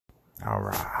All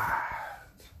right.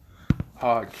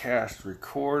 Podcast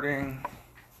recording.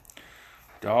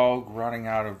 Dog running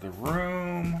out of the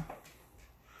room.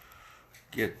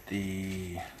 Get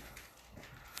the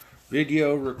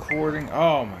video recording.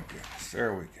 Oh my goodness.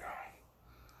 There we go.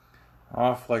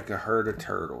 Off like a herd of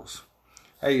turtles.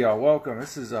 Hey y'all, welcome.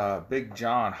 This is Big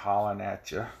John hollering at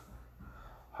you.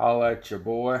 Holla at your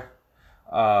boy.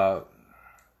 On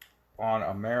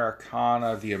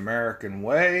Americana, the American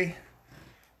way.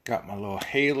 Got my little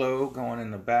halo going in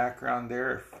the background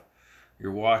there. If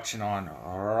you're watching on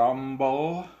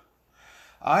Rumble.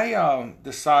 I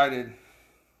decided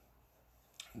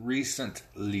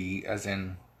recently, as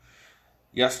in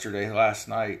yesterday, last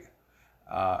night,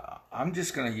 I'm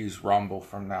just going to use Rumble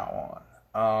from now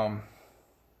on.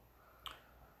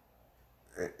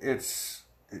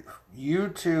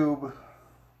 YouTube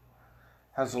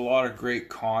has a lot of great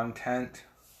content,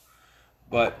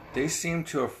 but they seem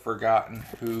to have forgotten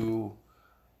who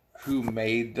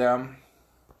made them.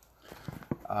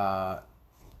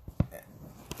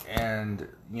 And,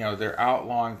 you know, they're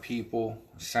outlawing people,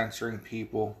 censoring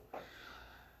people.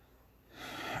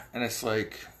 And it's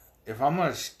like, if I'm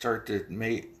going to start to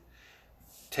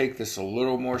take this a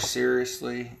little more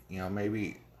seriously, you know,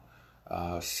 maybe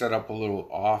set up a little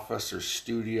office or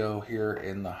studio here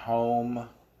in the home.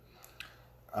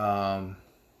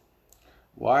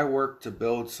 Why work to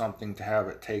build something to have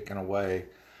it taken away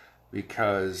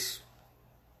because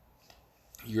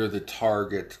you're the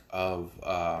target of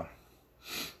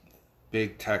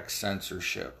big tech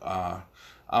censorship?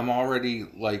 I'm already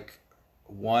like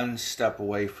one step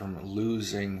away from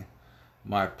losing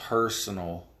my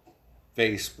personal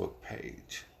Facebook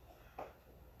page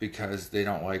because they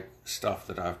don't like stuff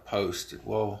that I've posted.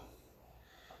 Well,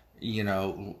 you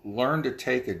know, learn to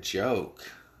take a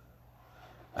joke.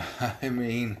 I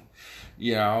mean,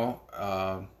 you know,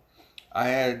 I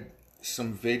had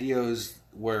some videos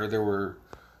where there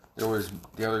was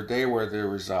the other day where there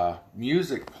was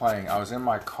music playing. I was in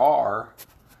my car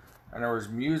and there was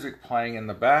music playing in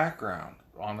the background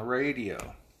on the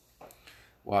radio.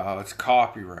 Wow, it's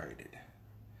copyrighted.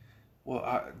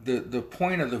 Well, the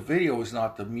point of the video was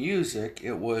not the music.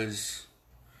 It was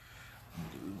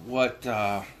what...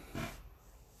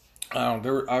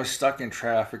 I was stuck in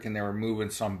traffic and they were moving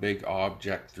some big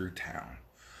object through town.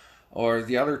 Or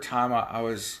the other time I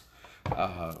was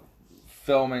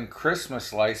filming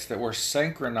Christmas lights that were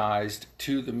synchronized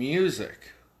to the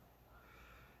music.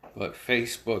 But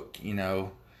Facebook, you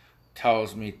know,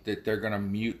 tells me that they're going to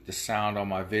mute the sound on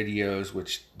my videos,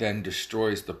 which then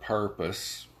destroys the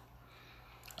purpose.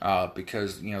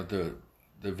 Because, you know, the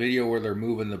video where they're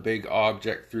moving the big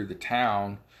object through the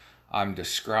town, I'm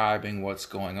describing what's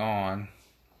going on,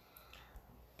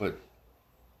 but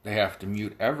they have to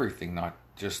mute everything, not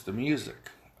just the music.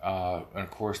 And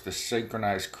of course, the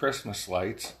synchronized Christmas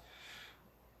lights,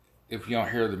 if you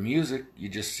don't hear the music, you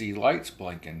just see lights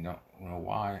blinking. Don't know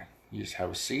why. You just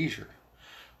have a seizure.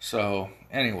 So,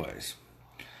 anyways,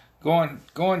 go and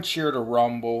cheer to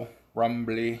Rumbly.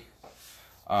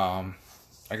 I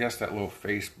guess that little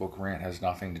Facebook rant has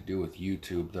nothing to do with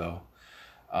YouTube, though.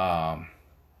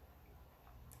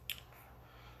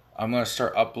 I'm going to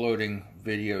start uploading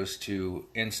videos to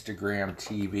Instagram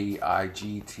TV,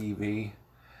 IGTV.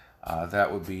 That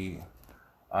would be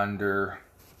under,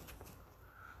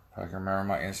 if I can remember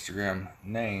my Instagram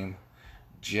name,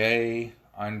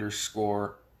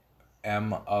 J_MO_4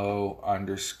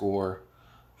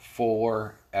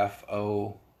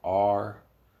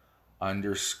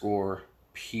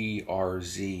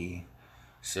 FOR_PRZ.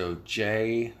 So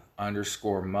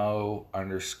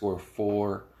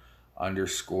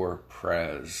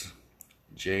J_Mo_4_Prez.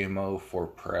 JMO for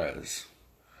Prez.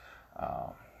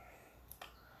 Alright,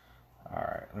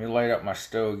 let me light up my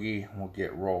stogie and we'll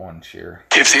get rolling here.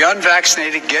 If the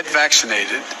unvaccinated get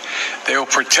vaccinated, they will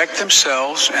protect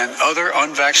themselves and other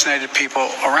unvaccinated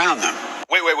people around them.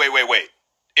 Wait.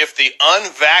 If the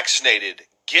unvaccinated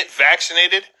get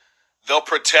vaccinated, they'll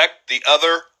protect the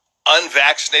other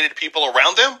unvaccinated people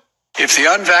around them? If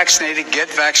the unvaccinated get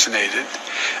vaccinated,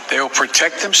 they will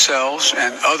protect themselves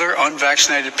and other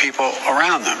unvaccinated people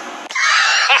around them.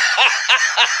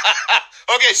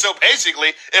 Okay, so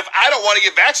basically, if I don't want to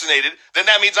get vaccinated, then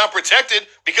that means I'm protected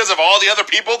because of all the other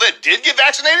people that did get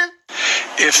vaccinated?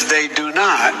 If they do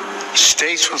not,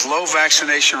 states with low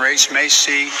vaccination rates may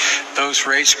see those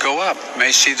rates go up,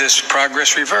 may see this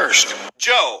progress reversed.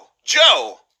 Joe,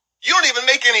 you don't even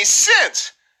make any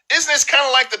sense. Isn't this kind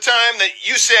of like the time that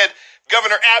you said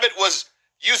Governor Abbott was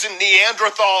using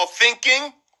Neanderthal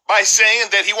thinking by saying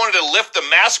that he wanted to lift the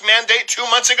mask mandate 2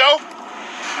 months ago?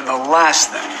 And the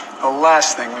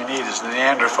last thing we need is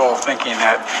Neanderthal thinking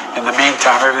that in the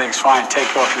meantime, everything's fine, take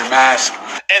off your mask.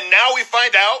 And now we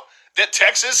find out that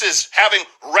Texas is having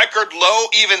record low,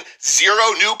 even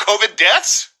zero new COVID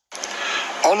deaths?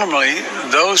 Ultimately,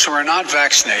 those who are not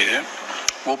vaccinated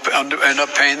will end up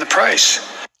paying the price.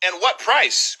 And what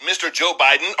price, Mr. Joe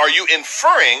Biden, are you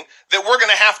inferring that we're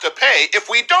going to have to pay if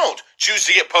we don't choose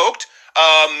to get poked?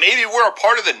 Maybe we're a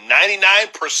part of the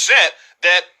 99%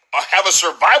 that have a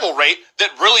survival rate that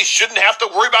really shouldn't have to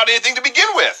worry about anything to begin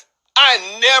with. I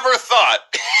never thought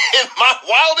in my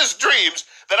wildest dreams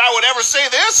that I would ever say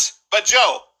this, but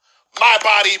Joe, my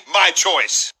body, my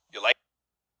choice. You like?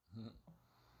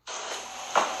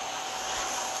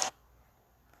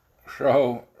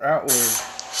 So that was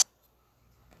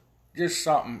just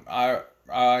something I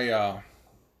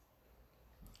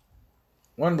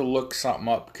wanted to look something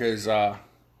up because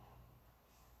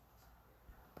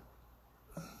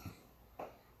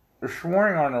this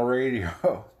morning on the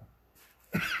radio,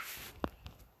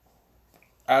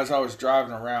 as I was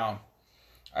driving around,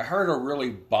 I heard a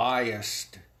really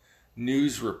biased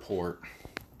news report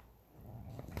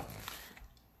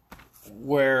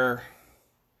where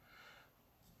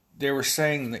they were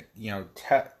saying that, you know,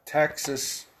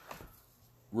 Texas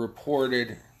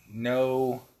reported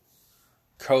no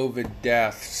COVID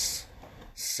deaths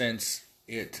since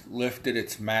it lifted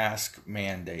its mask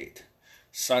mandate.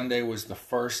 Sunday was the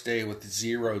first day with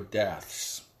 0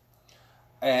 deaths.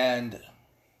 And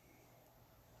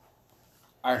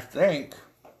I think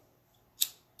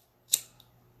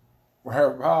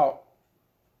we're about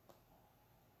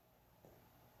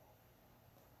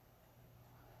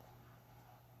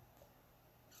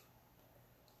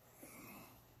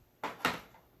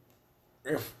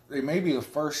if they may be the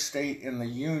first state in the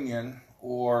union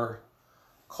or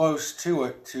close to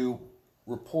it to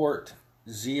report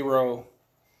 0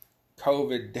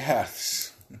 COVID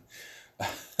deaths.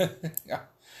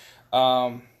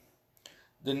 The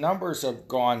numbers have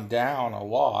gone down a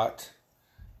lot,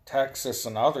 Texas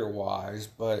and otherwise,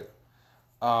 but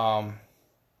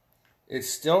it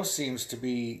still seems to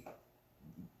be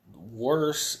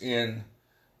worse in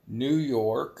New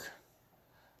York,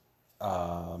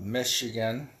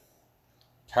 Michigan,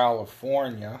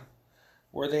 California,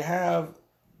 where they have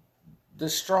the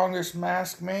strongest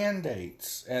mask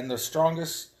mandates and the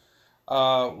strongest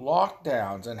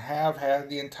lockdowns and have had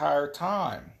the entire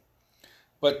time.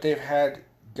 But they've had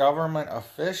government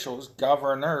officials,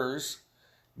 governors,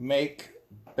 make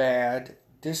bad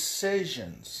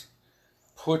decisions,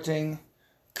 putting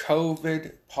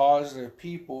COVID positive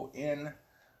people in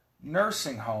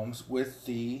nursing homes with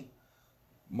the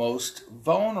most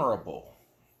vulnerable.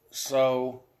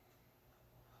 So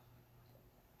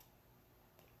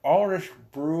all this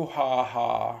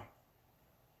brouhaha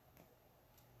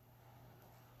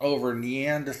over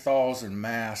Neanderthals and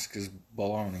masks is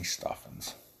baloney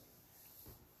stuffings.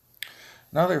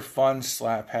 Another fun,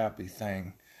 slap-happy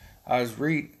thing. I was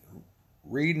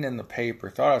reading in the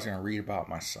paper. Thought I was going to read about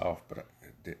myself, but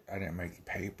I didn't make the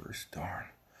papers. Darn.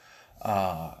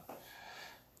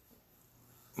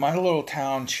 My little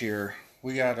town cheer,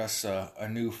 we got us a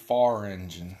new FAR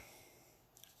engine.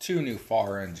 2 new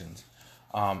FAR engines.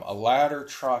 A ladder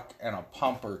truck and a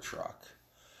pumper truck.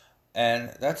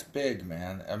 And that's big,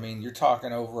 man. I mean, you're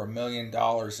talking over $1 million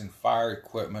in fire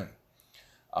equipment,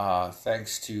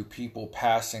 thanks to people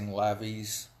passing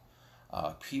levies,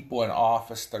 people in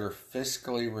office that are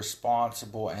fiscally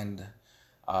responsible and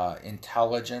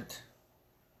intelligent.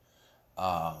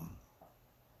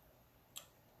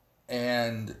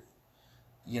 And,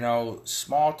 you know,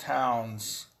 small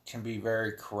towns can be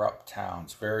very corrupt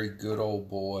towns, very good old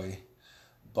boy,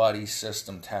 buddy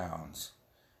system towns.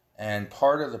 And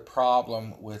part of the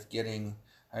problem with getting,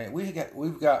 I mean,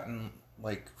 we've gotten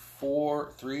like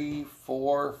 3,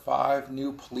 4, 5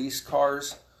 new police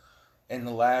cars in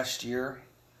the last year.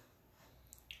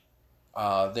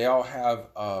 They all have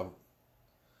a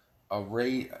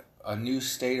new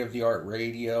state-of-the-art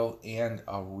radio and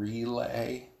a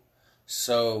relay,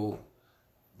 so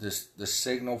the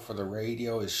signal for the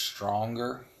radio is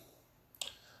stronger.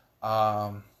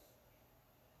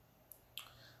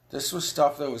 This was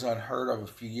stuff that was unheard of a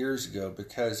few years ago,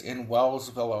 because in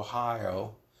Wellsville,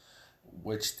 Ohio,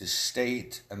 which the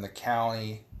state and the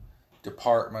county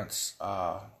departments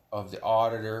of the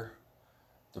auditor,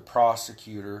 the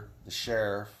prosecutor, the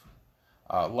sheriff,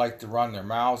 like to run their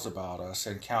mouths about us,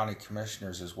 and county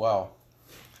commissioners as well,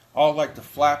 all like to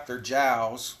flap their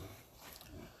jowls,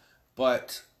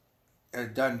 but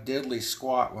have done diddly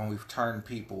squat when we've turned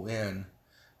people in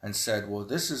and said, well,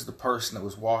 this is the person that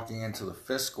was walking into the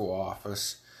fiscal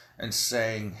office and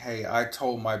saying, hey, I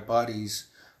told my buddies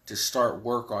to start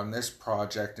work on this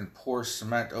project and pour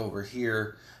cement over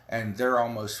here, and they're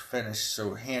almost finished,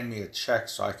 so hand me a check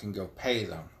so I can go pay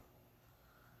them.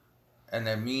 And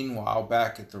then meanwhile,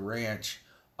 back at the ranch,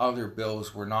 other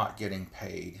bills were not getting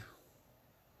paid.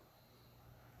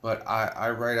 But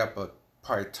I write up a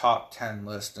probably top 10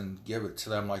 list and give it to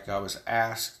them like I was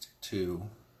asked to.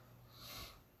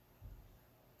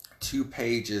 2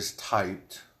 pages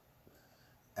typed.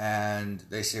 And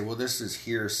they say, well, this is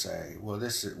hearsay. Well,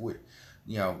 this is,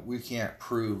 we can't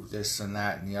prove this and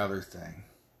that and the other thing.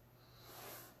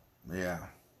 Yeah.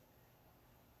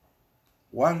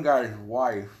 One guy's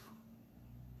wife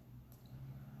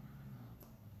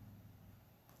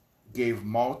gave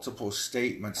multiple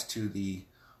statements to the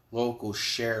local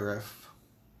sheriff,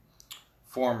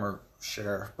 former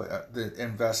sheriff, but the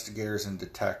investigators and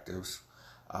detectives,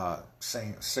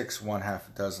 saying 6 one, half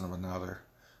a dozen of another,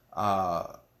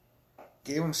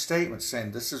 gave him statements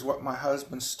saying, this is what my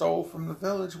husband stole from the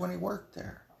village when he worked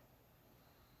there.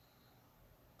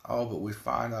 Oh, but we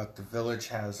find out the village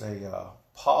has a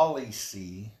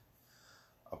policy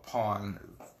upon,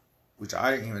 which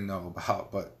I didn't even know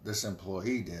about, but this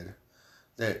employee did,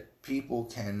 that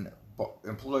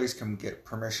employees can get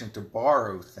permission to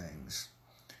borrow things.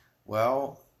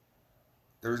 Well,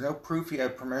 there's no proof he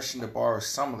had permission to borrow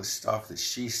some of the stuff that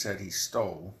she said he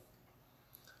stole.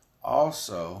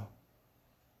 Also,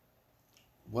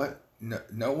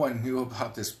 no one knew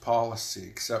about this policy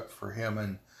except for him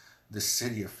and the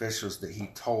city officials that he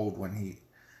told when he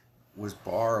was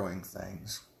borrowing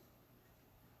things.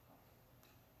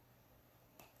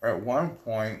 At one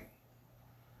point,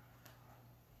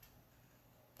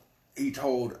 he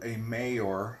told a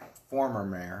mayor, former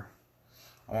mayor,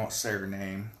 I won't say her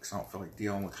name because I don't feel like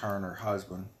dealing with her and her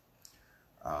husband.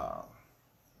 But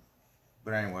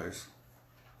anyways,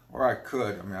 or I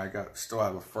could. I mean, still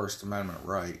have a First Amendment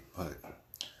right, but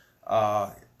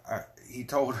he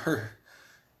told her,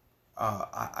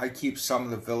 I keep some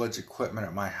of the village equipment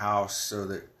at my house so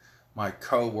that my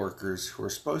co-workers, who are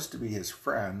supposed to be his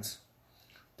friends,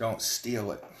 don't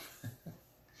steal it.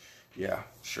 Yeah,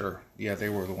 sure. Yeah, they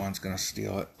were the ones going to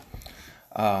steal it.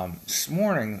 This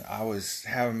morning, I was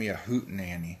having me a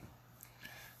hootenanny.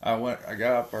 I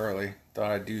got up early,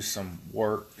 thought I'd do some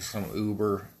work, some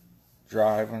Uber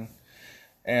driving,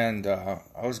 and I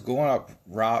was going up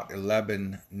Route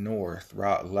 11 North,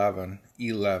 Route 11,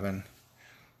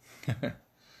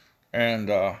 and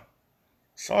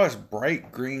saw this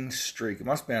bright green streak. It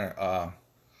must have been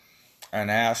an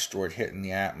asteroid hitting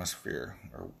the atmosphere,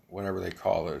 or whatever they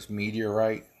call those,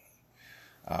 meteorite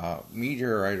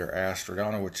or asteroid, I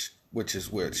don't know which is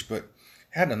which, but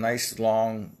had a nice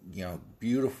long,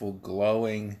 beautiful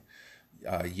glowing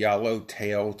yellow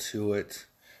tail to it,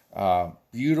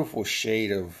 beautiful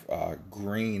shade of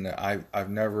green. I've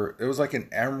never, it was like an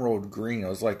emerald green. It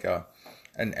was like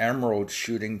an emerald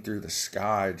shooting through the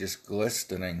sky, just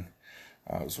glistening.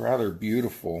 It was rather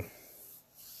beautiful.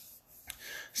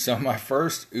 So my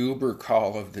first Uber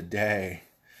call of the day,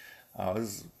 it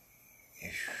was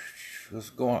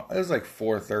like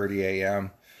 4:30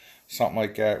 a.m., something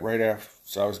like that, right after,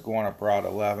 so I was going up Route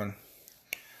 11.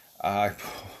 It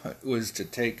was to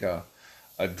take a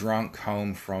drunk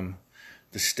home from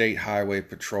the State Highway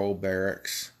Patrol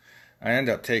barracks. I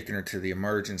ended up taking her to the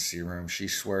emergency room. She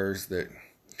swears that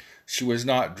she was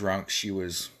not drunk. She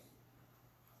was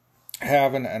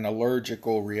having an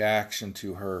allergical reaction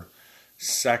to her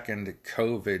second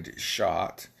COVID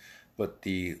shot. But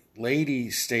the lady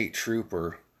state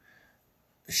trooper,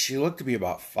 she looked to be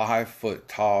about 5 foot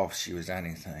tall if she was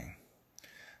anything.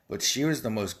 But she was the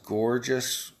most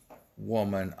gorgeous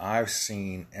woman I've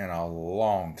seen in a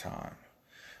long time.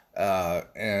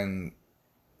 And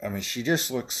I mean, she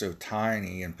just looked so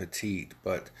tiny and petite,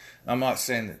 but I'm not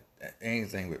saying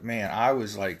anything, but man, I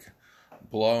was like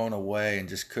blown away and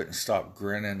just couldn't stop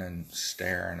grinning and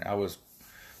staring. I was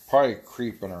probably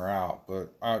creeping her out,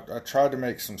 but I tried to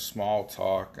make some small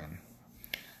talk,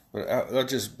 but that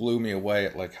just blew me away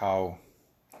at like how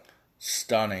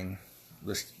stunning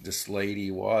this lady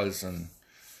was, and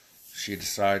she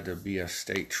decided to be a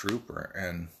state trooper.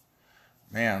 And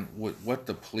man, what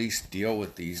the police deal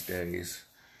with these days,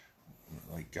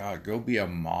 like, God, go be a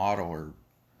model, or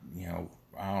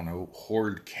I don't know,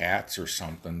 hoard cats or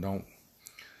something. Don't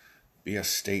be a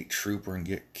state trooper and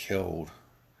get killed.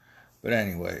 But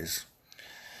anyways,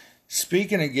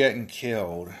 speaking of getting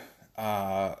killed,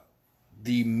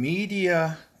 the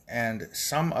media and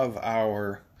some of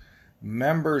our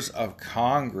members of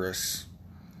Congress,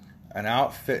 an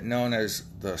outfit known as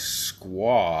the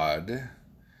Squad,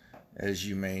 as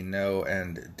you may know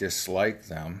and dislike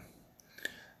them,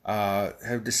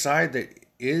 have decided that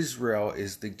Israel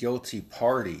is the guilty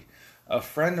party. A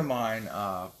friend of mine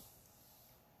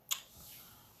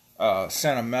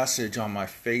sent a message on my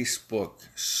Facebook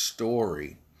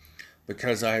story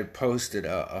because I had posted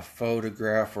a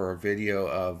photograph or a video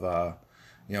of,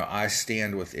 I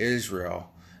stand with Israel.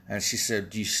 And she said,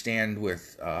 do you stand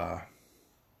with, they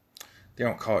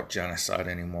don't call it genocide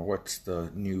anymore. What's the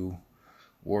new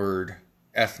word?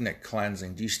 Ethnic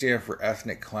cleansing. Do you stand for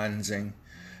ethnic cleansing?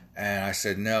 And I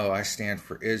said, no, I stand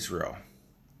for Israel.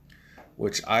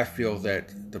 Which I feel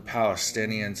that the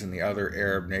Palestinians and the other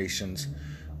Arab nations,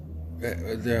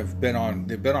 they've been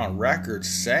on record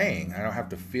saying, I don't have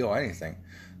to feel anything,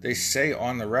 they say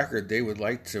on the record they would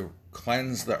like to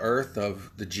cleanse the earth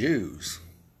of the Jews.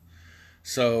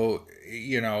 So,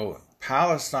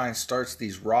 Palestine starts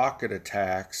these rocket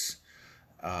attacks.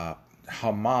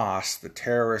 Hamas, the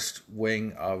terrorist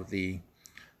wing of the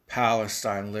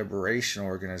Palestine Liberation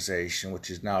Organization, which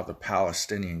is now the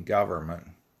Palestinian government,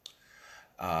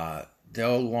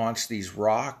 they'll launch these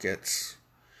rockets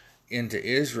into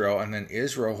Israel, and then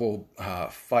Israel will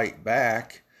fight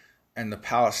back, and the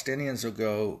Palestinians will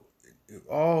go,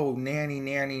 oh, nanny,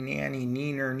 nanny, nanny,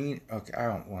 neener, neener. Okay, I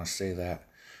don't want to say that.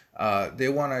 They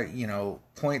want to,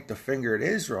 point the finger at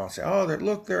Israel and say, oh,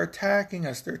 they're attacking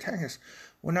us. They're attacking us.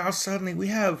 Well, now suddenly we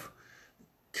have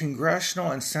congressional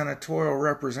and senatorial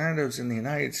representatives in the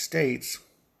United States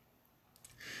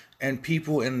and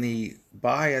people in the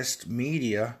biased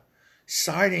media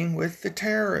siding with the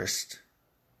terrorist.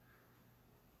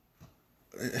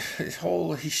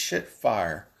 Holy shit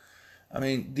fire. I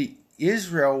mean,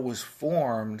 Israel was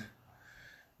formed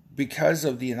because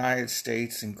of the United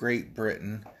States and Great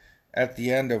Britain at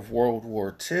the end of World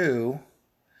War II,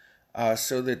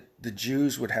 so that the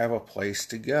Jews would have a place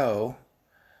to go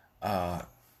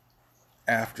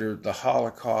after the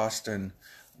Holocaust, and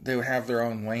they would have their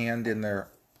own land in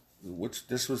which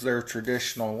this was their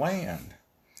traditional land.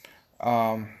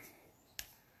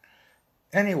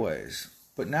 Anyways,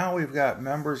 but now we've got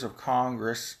members of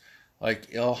Congress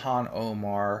like Ilhan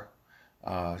Omar,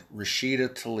 Rashida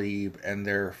Tlaib, and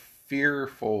their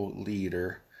fearful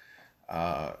leader,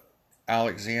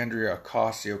 Alexandria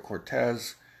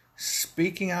Ocasio-Cortez,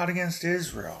 speaking out against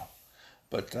Israel.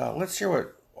 But let's hear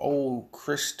what old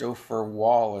Christopher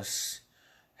Wallace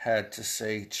had to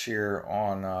say here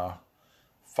on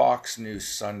Fox News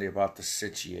Sunday about the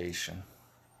situation.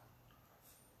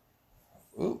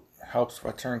 Ooh, helps if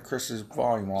I turn Chris's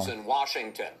volume on. In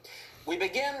Washington, we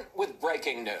begin with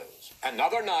breaking news.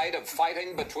 Another night of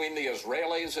fighting between the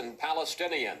Israelis and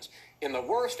Palestinians in the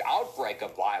worst outbreak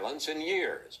of violence in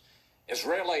years.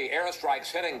 Israeli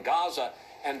airstrikes hitting Gaza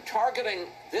and targeting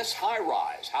this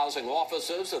high-rise housing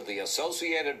offices of the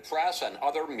Associated Press and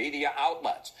other media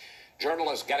outlets.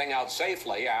 Journalists getting out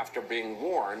safely after being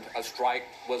warned a strike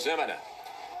was imminent.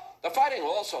 The fighting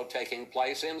also taking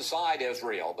place inside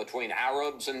Israel between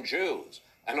Arabs and Jews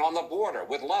and on the border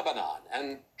with Lebanon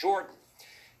and Jordan.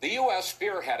 The U.S.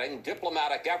 spearheading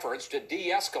diplomatic efforts to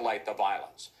de-escalate the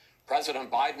violence.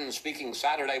 President Biden speaking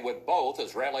Saturday with both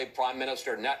Israeli Prime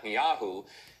Minister Netanyahu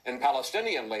and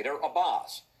Palestinian leader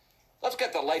Abbas. Let's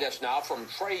get the latest now from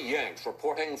Trey Yingst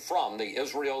reporting from the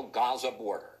Israel-Gaza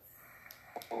border.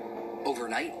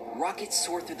 Overnight, rockets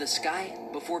soar through the sky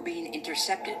before being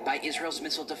intercepted by Israel's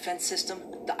missile defense system,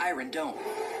 the Iron Dome.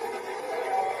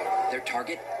 Their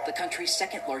target, the country's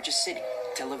second largest city,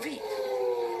 Tel Aviv.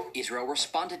 Israel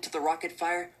responded to the rocket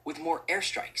fire with more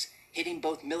airstrikes, hitting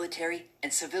both military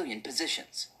and civilian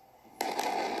positions.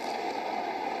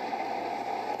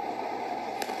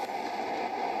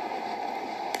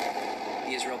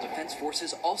 The Israel Defense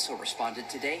Forces also responded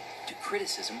today to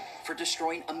criticism for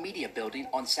destroying a media building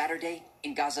on Saturday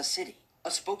in Gaza City. A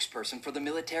spokesperson for the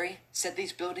military said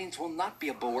these buildings will not be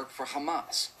a bulwark for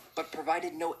Hamas, but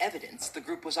provided no evidence the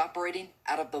group was operating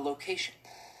out of the location.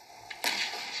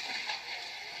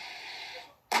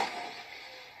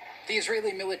 The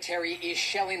Israeli military is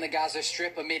shelling the Gaza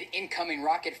Strip amid incoming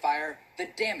rocket fire, the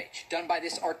damage done by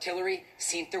this artillery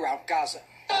seen throughout Gaza.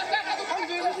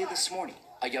 Early this morning,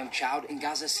 a young child in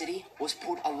Gaza City was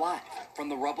pulled alive from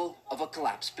the rubble of a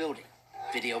collapsed building.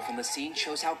 Video from the scene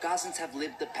shows how Gazans have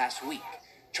lived the past week,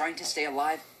 trying to stay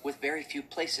alive with very few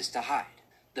places to hide.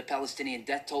 The Palestinian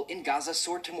death toll in Gaza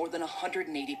soared to more than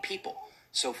 180 people.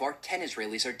 So far, 10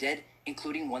 Israelis are dead,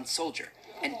 including one soldier,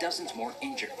 and dozens more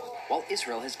injured. While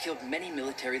Israel has killed many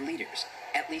military leaders,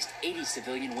 at least 80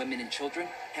 civilian women and children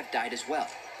have died as well.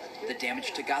 The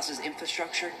damage to Gaza's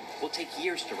infrastructure will take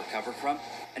years to recover from,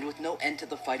 and with no end to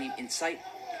the fighting in sight,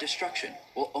 destruction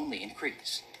will only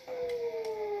increase.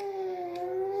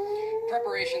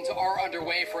 Preparations are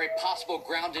underway for a possible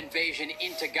ground invasion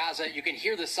into Gaza. You can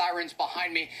hear the sirens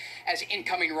behind me as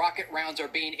incoming rocket rounds are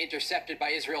being intercepted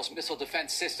by Israel's missile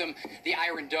defense system, the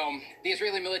Iron Dome. The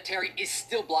Israeli military is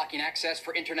still blocking access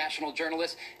for international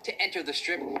journalists to enter the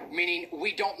Strip, meaning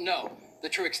we don't know the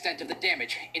true extent of the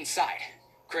damage inside.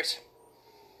 Chris?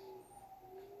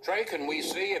 Trey, can we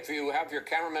see, if you have your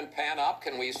cameraman pan up,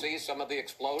 can we see some of the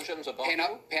explosions above you?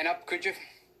 Pan up, could you?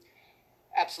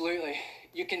 Absolutely.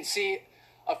 You can see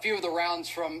a few of the rounds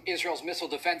from Israel's missile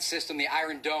defense system, the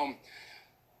Iron Dome.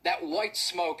 That white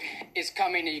smoke is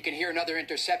coming, and you can hear another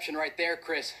interception right there,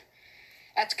 Chris.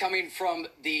 That's coming from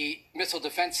the missile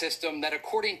defense system that,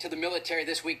 according to the military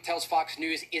this week, tells Fox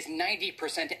News is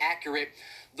 90% accurate,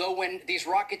 though when these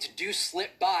rockets do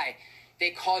slip by,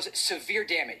 they cause severe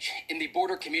damage in the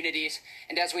border communities.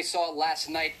 And as we saw last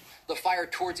night, the fire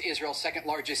towards Israel's second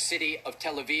largest city of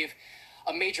Tel Aviv,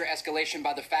 a major escalation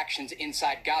by the factions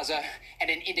inside Gaza,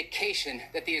 and an indication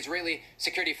that the Israeli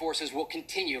security forces will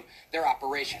continue their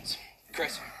operations.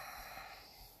 Chris?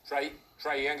 Trey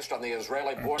Yingst on the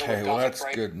Israeli border Okay, with well, Gaza.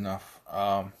 that's good enough.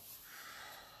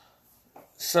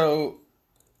 So,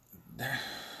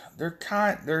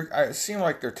 it seems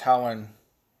like they're telling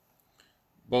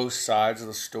both sides of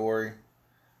the story.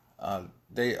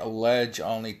 They allege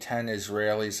only 10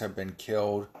 Israelis have been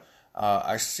killed.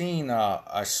 I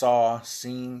saw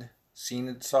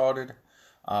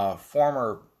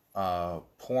former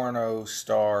porno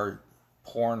star,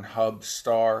 Pornhub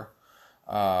star,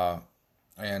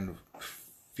 and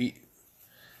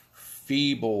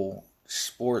feeble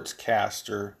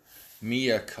sportscaster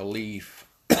Mia Khalif,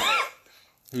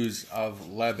 who's of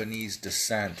Lebanese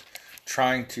descent,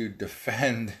 trying to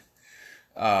defend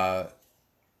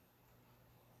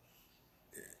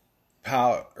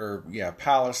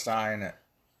Palestine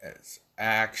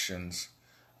actions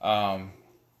by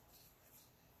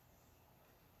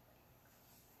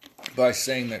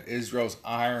saying that Israel's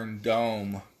Iron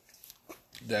Dome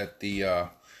that the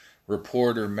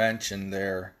reporter mentioned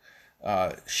there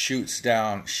shoots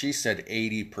down, she said,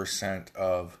 80%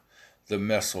 of the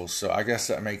missiles. So I guess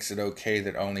that makes it okay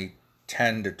that only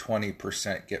 10 to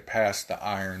 20% get past the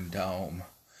Iron Dome.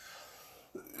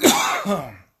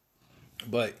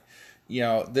 But,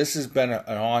 this has been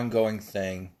an ongoing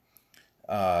thing.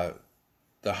 The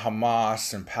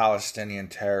Hamas and Palestinian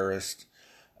terrorists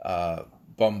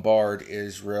bombard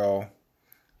Israel.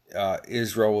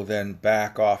 Israel will then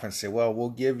back off and say, well, we'll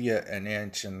give you an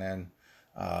inch. And then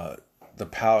the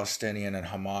Palestinian and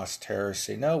Hamas terrorists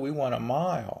say, no, we want a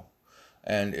mile.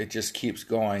 And it just keeps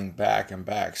going back and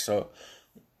back. So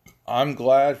I'm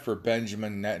glad for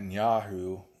Benjamin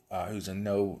Netanyahu, who's a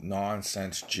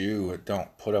no-nonsense Jew that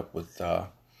don't put up with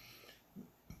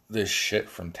this shit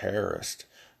from terrorists.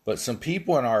 But some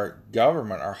people in our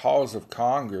government, our halls of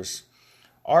Congress,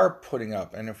 are putting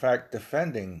up and, in fact,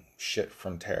 defending shit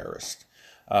from terrorists.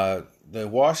 The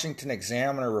Washington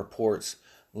Examiner reports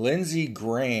Lindsey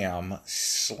Graham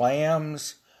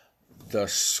slams the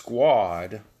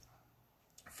Squad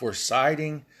for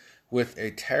siding with a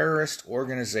terrorist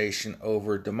organization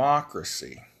over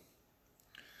democracy.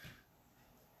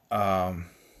 Why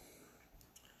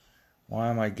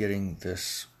am I getting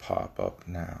this pop up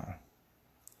now?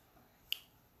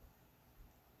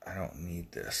 I don't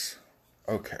need this.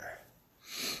 Okay.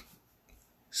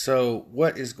 So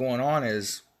what is going on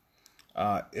is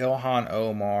Ilhan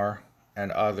Omar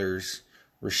and others,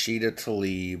 Rashida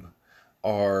Tlaib,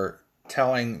 are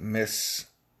telling Miss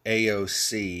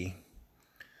AOC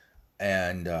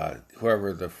and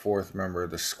whoever the fourth member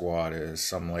of the Squad is,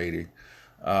 some lady,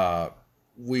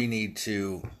 we need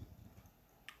to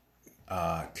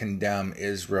condemn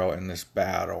Israel in this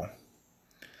battle.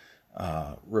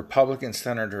 Republican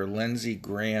Senator Lindsey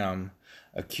Graham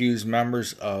accused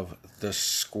members of the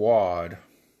Squad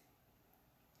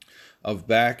of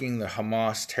backing the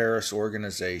Hamas terrorist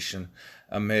organization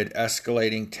amid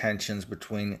escalating tensions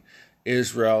between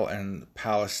Israel and the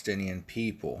Palestinian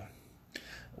people.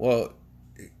 Well,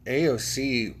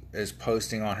 AOC is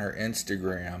posting on her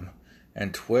Instagram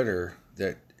and Twitter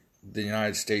that the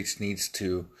United States needs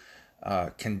to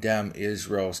condemn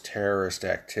Israel's terrorist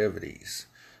activities.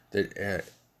 That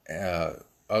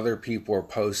other people are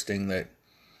posting that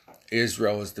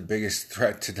Israel is the biggest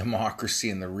threat to democracy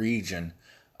in the region.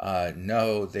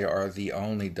 No, they are the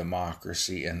only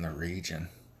democracy in the region.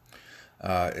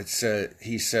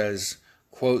 He says,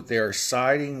 quote, they are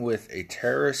siding with a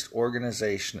terrorist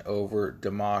organization over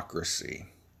democracy.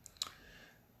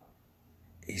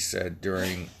 He said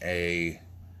during a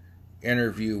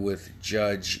interview with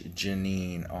Judge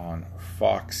Jeanine on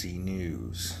Foxy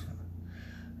News.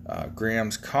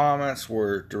 Graham's comments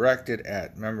were directed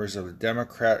at members of the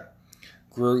Democrat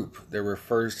group that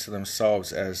refers to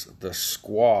themselves as the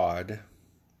Squad,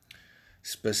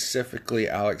 specifically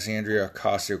Alexandria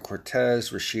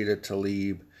Ocasio-Cortez, Rashida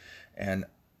Tlaib, and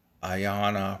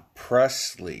Ayanna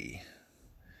Pressley.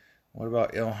 What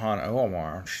about Ilhan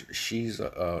Omar? She's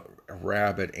a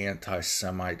rabid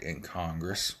anti-Semite in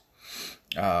Congress.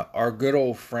 Our good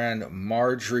old friend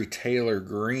Marjorie Taylor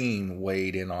Greene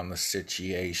weighed in on the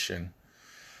situation.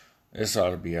 This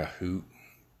ought to be a hoot.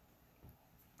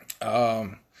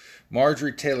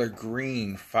 Marjorie Taylor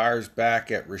Greene fires back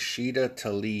at Rashida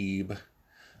Tlaib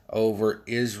over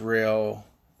Israeli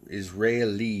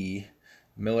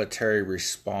military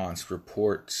response,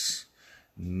 reports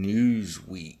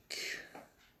Newsweek.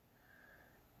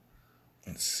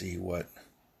 Let's see what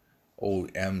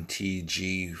old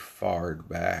MTG fired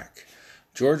back.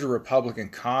 Georgia Republican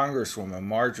Congresswoman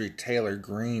Marjorie Taylor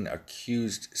Greene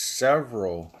accused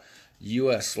several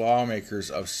U.S. lawmakers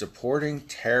of supporting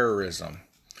terrorism,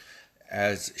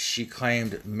 as she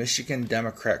claimed Michigan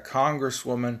Democrat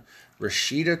Congresswoman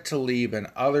Rashida Tlaib and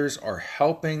others are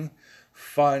helping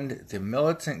fund the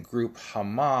militant group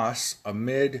Hamas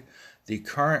amid the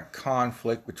current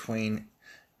conflict between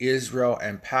Israel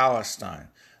and Palestine.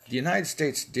 The United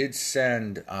States did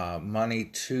send money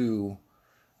to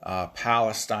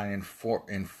Palestine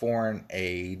in foreign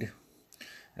aid.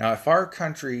 Now, if our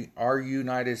country, our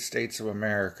United States of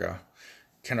America,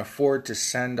 can afford to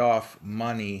send off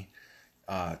money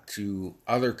to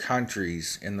other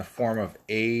countries in the form of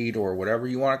aid or whatever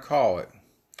you want to call it,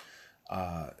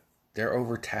 they're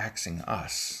overtaxing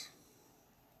us.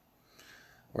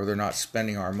 Or they're not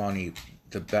spending our money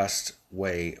the best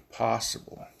way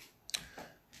possible.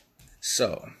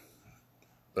 So,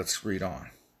 let's read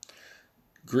on.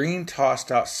 Greene tossed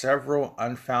out several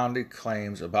unfounded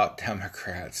claims about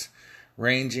Democrats,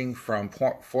 ranging from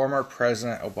former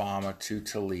President Obama to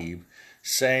Tlaib,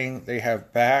 saying they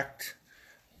have backed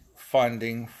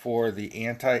funding for the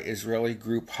anti-Israeli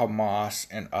group Hamas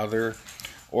and other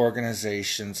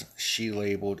organizations she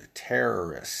labeled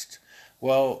terrorist.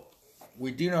 Well,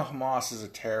 we do know Hamas is a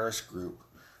terrorist group.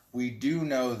 We do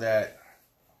know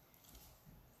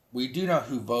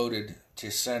who voted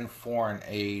to send foreign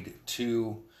aid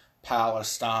to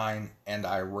Palestine and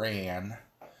Iran,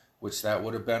 which that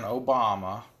would have been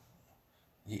Obama.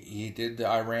 He did the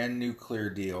Iran nuclear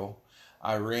deal.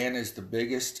 Iran is the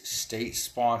biggest state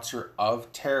sponsor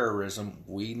of terrorism.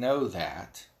 We know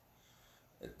that.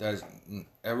 It does.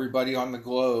 Everybody on the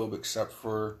globe, except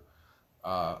for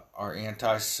our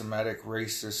anti-Semitic,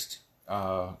 racist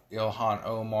Ilhan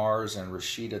Omars and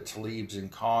Rashida Tlaibs in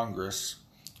Congress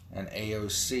and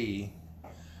AOC,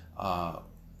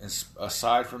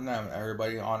 aside from them,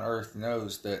 everybody on earth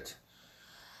knows that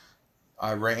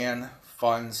Iran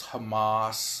funds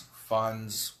Hamas,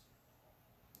 funds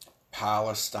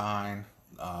Palestine,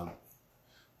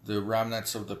 the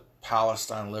remnants of the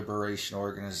Palestine Liberation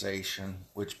Organization,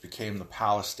 which became the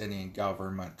Palestinian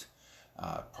government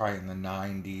probably in the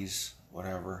 90s,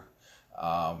 whatever.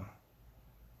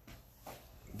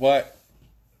 But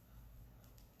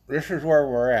this is where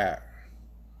we're at.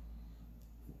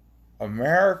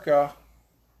 America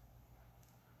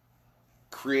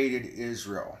created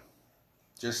Israel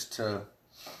just to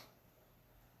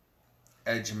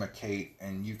educate,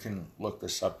 and you can look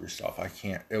this up yourself.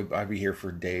 I'd be here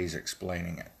for days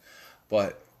explaining it.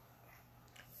 But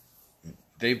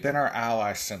they've been our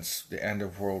allies since the end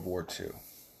of World War II.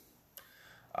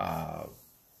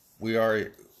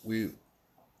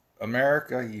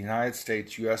 America, United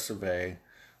States, US of A,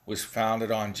 was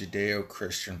founded on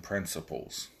Judeo-Christian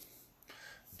principles.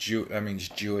 That means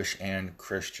Jewish and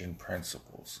Christian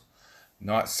principles.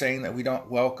 Not saying that we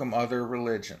don't welcome other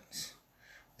religions.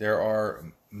 There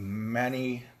are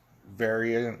many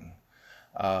variant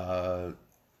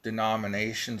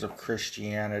denominations of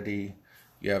Christianity.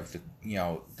 You have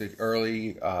the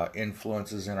early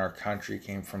influences in our country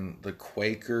came from the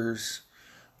Quakers,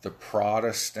 the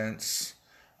Protestants,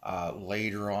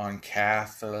 later on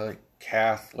Catholics,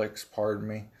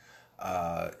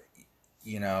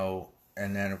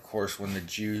 and then of course when the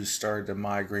Jews started to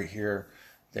migrate here,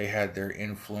 they had their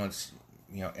influence,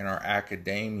 in our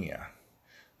academia,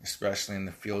 especially in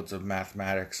the fields of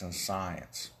mathematics and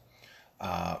science.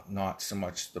 Not so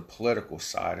much the political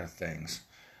side of things.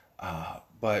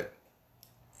 But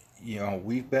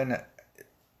we've been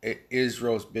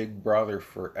Israel's big brother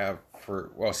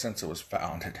since it was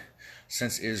founded,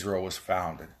 since Israel was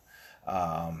founded.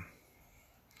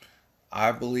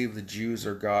 I believe the Jews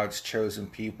are God's chosen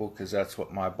people because that's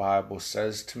what my Bible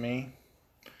says to me.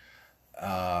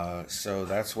 So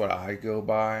that's what I go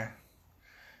by.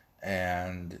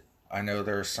 And I know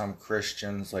there are some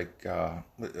Christians, like, I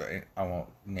won't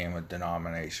name a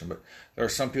denomination, but there are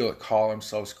some people that call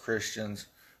themselves Christians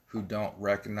who don't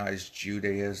recognize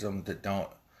Judaism, that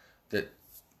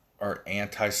are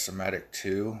anti-Semitic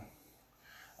too.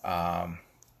 But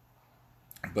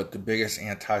the biggest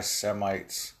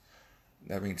anti-Semites,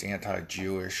 that means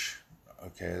anti-Jewish,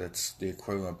 okay, that's the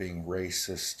equivalent of being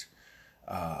racist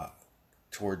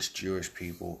towards Jewish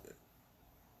people.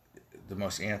 The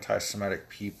most anti-Semitic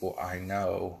people I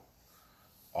know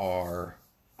are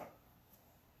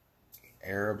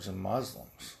Arabs and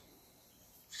Muslims.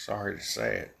 Sorry to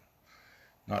say it.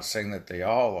 Not saying that they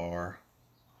all are.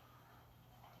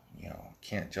 You know,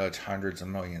 can't judge hundreds of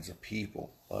millions of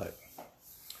people, but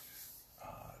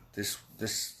this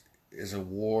is a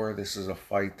war. This is a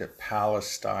fight that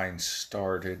Palestine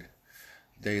started.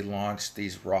 They launched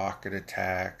these rocket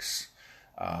attacks.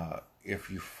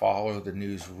 If you follow the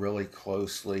news really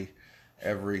closely,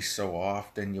 every so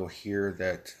often you'll hear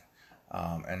that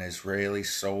an Israeli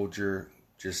soldier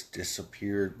just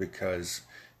disappeared because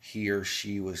he or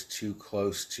she was too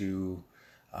close to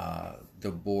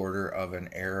the border of an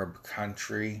Arab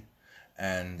country,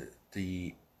 and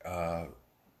the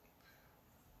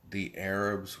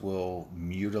Arabs will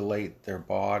mutilate their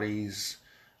bodies,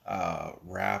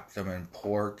 wrap them in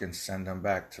pork and send them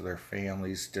back to their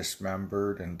families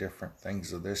dismembered and different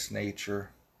things of this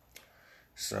nature.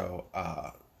 So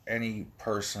any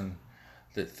person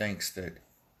that thinks that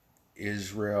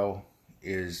Israel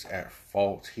is at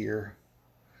fault here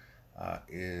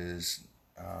is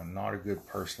not a good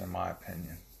person in my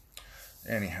opinion.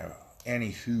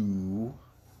 Anywho,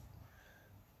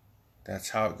 that's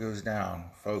how it goes down,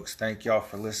 folks. Thank y'all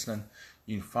for listening.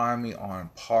 You can find me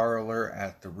on Parler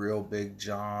at The Real Big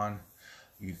John.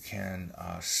 You can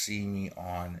see me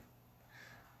on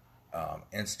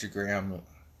Instagram.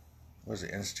 Was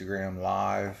it Instagram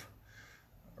Live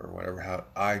or whatever?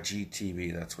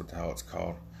 IGTV. That's what the hell it's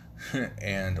called.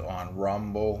 And on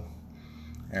Rumble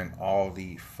and all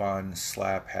the fun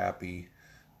slap happy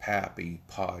pappy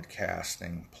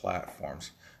podcasting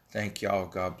platforms. Thank y'all.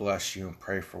 God bless you and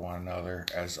pray for one another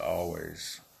as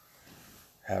always.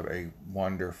 Have a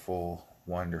wonderful,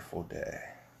 wonderful day.